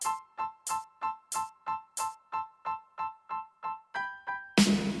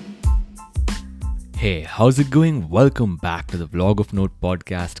Hey, how's it going? Welcome back to the Vlog of Note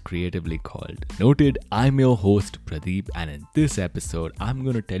podcast, creatively called Noted. I'm your host Pradeep, and in this episode, I'm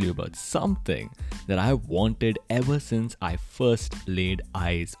going to tell you about something that I wanted ever since I first laid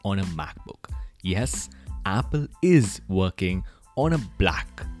eyes on a MacBook. Yes, Apple is working on a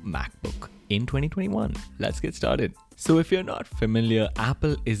black MacBook in 2021. Let's get started. So if you're not familiar,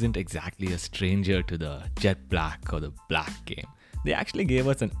 Apple isn't exactly a stranger to the jet black or the black game. They actually gave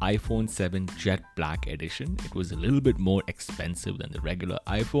us an iPhone 7 Jet Black edition. It was a little bit more expensive than the regular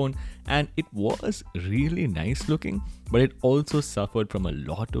iPhone, and it was really nice looking, but it also suffered from a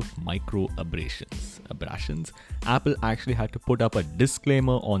lot of micro abrasions. Apple actually had to put up a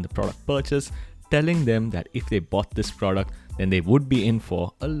disclaimer on the product purchase, telling them that if they bought this product, then they would be in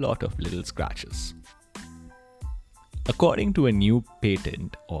for a lot of little scratches. According to a new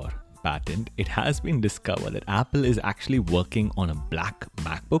patent, it has been discovered that Apple is actually working on a black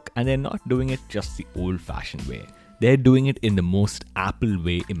MacBook, and they're not doing it just the old-fashioned way. They're doing it in the most Apple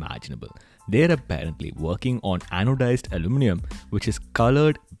way imaginable. They're apparently working on anodized aluminum, which is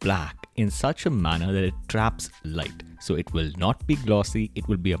colored black in such a manner that it traps light. So it will not be glossy, it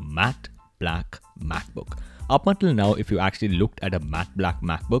will be a matte black MacBook. Up until now, if you actually looked at a matte black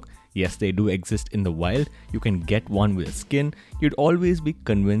MacBook, yes, they do exist in the wild. You can get one with a skin. You'd always be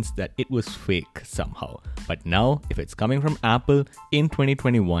convinced that it was fake somehow. But now, if it's coming from Apple in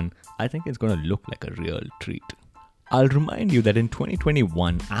 2021, I think it's going to look like a real treat. I'll remind you that in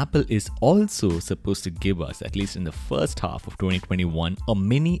 2021, Apple is also supposed to give us, at least in the first half of 2021, a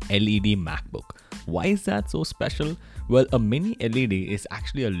mini LED MacBook. Why is that so special? Well, a mini LED is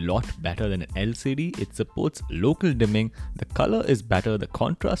actually a lot better than an LCD. It supports local dimming, the color is better, the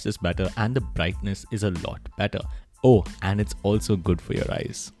contrast is better, and the brightness is a lot better. Oh, and it's also good for your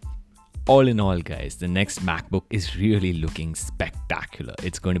eyes. All in all, guys, the next MacBook is really looking spectacular.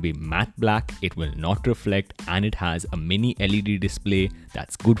 It's going to be matte black, it will not reflect, and it has a mini LED display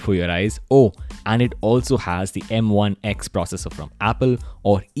that's good for your eyes. Oh, and it also has the M1X processor from Apple,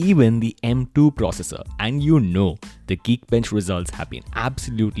 or even the M2 processor. And you know, the Geekbench results have been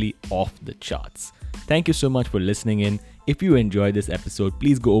absolutely off the charts. Thank you so much for listening in. If you enjoyed this episode,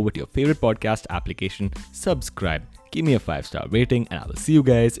 please go over to your favorite podcast application, subscribe, give me a 5-star rating, and I will see you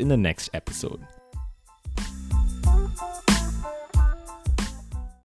guys in the next episode.